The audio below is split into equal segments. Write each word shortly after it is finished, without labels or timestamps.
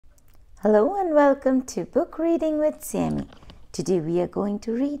Hello and welcome to Book Reading with Sammy. Today we are going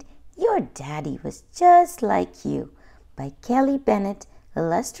to read Your Daddy Was Just Like You by Kelly Bennett,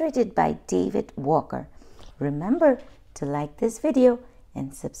 illustrated by David Walker. Remember to like this video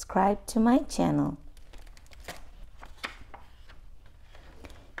and subscribe to my channel.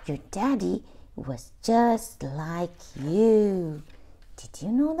 Your daddy was just like you. Did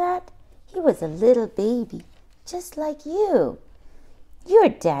you know that? He was a little baby, just like you. Your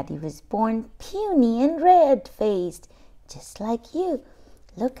daddy was born puny and red-faced, just like you.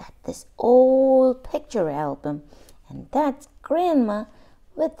 Look at this old picture album, and that's Grandma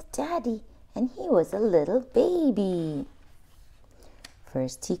with Daddy, and he was a little baby.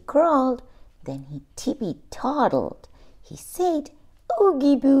 First he crawled, then he tippy-toddled. He said,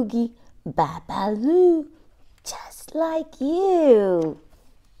 "Oogie boogie, babaloo," just like you.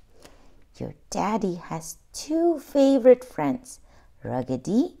 Your daddy has two favorite friends,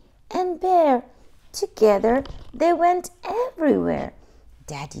 Ruggedy and Bear. Together they went everywhere.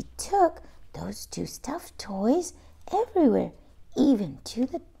 Daddy took those two stuffed toys everywhere, even to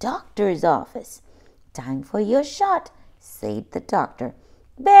the doctor's office. "Time for your shot," said the doctor.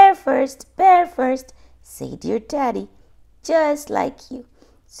 Bear first, said your daddy, just like you.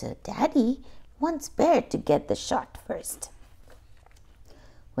 So Daddy wants Bear to get the shot first.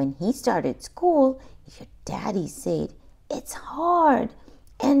 When he started school, your daddy said, "It's hard,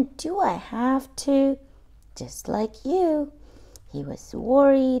 and do I have to?" Just like you. He was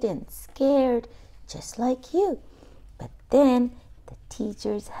worried and scared, just like you. But then the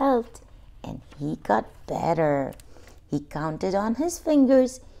teachers helped, and he got better. He counted on his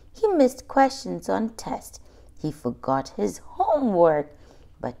fingers. He missed questions on tests. He forgot his homework.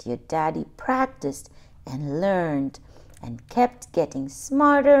 But your daddy practiced and learned and kept getting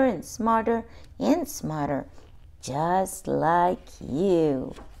smarter and smarter and smarter, just like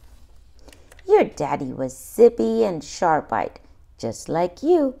you. Your daddy was zippy and sharp-eyed, just like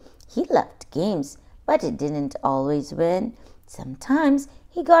you. He loved games, but he didn't always win. Sometimes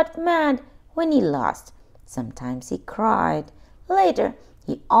he got mad when he lost. Sometimes he cried. Later,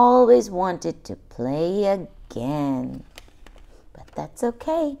 he always wanted to play again. But that's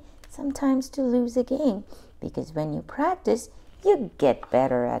okay, sometimes to lose a game, because when you practice, you get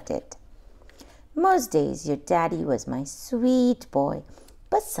better at it. Most days your daddy was my sweet boy,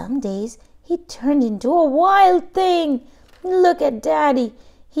 but some days he turned into a wild thing. Look at Daddy.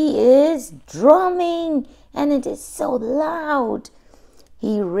 He is drumming, and it is so loud.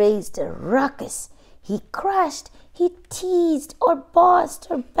 He raised a ruckus. He crashed. He teased or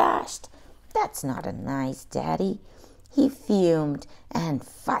bossed or bashed. That's not a nice daddy. He fumed and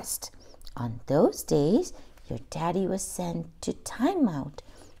fussed. On those days, your daddy was sent to timeout,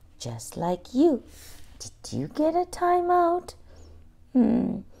 just like you. Did you get a timeout?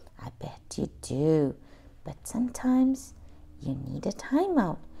 I bet you do. But sometimes you need a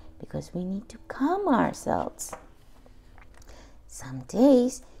timeout because we need to calm ourselves. Some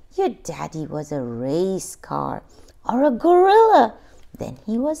days your daddy was a race car or a gorilla. Then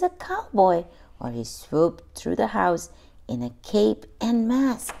he was a cowboy, or he swooped through the house in a cape and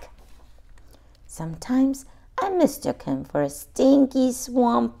mask. Sometimes I mistook him for a stinky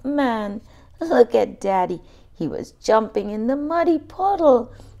swamp man. Look at Daddy. He was jumping in the muddy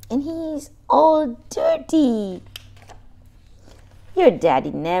puddle, and he's all dirty. Your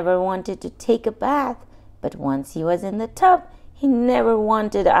daddy never wanted to take a bath, but once he was in the tub, he never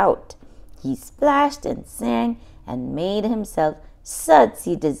wanted out. He splashed and sang and made himself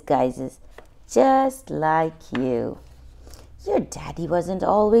sudsy disguises, just like you. Your daddy wasn't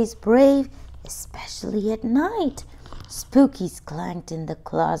always brave, especially at night. Spookies clanked in the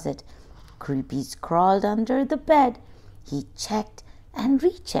closet. Creepies crawled under the bed. He checked and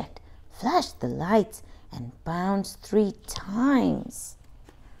rechecked, flashed the lights, and bounced 3 times.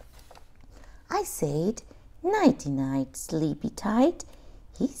 I said, "Nighty-night, sleepy tight."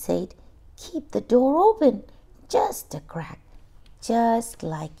 He said, "Keep the door open, just a crack," just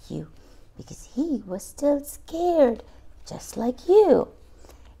like you, because he was still scared, just like you.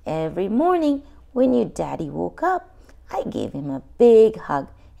 Every morning when your daddy woke up, I gave him a big hug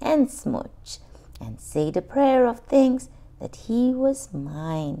and smooch and said a prayer of thanks that he was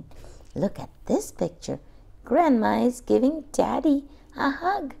mine. Look at this picture. Grandma is giving Daddy a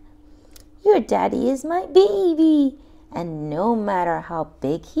hug. Your daddy is my baby, and no matter how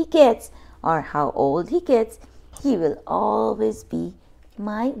big he gets or how old he gets, he will always be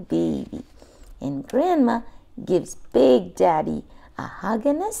my baby. And Grandma gives Big Daddy a hug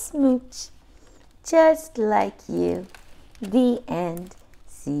and a smooch, just like you. The end.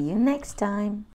 See you next time.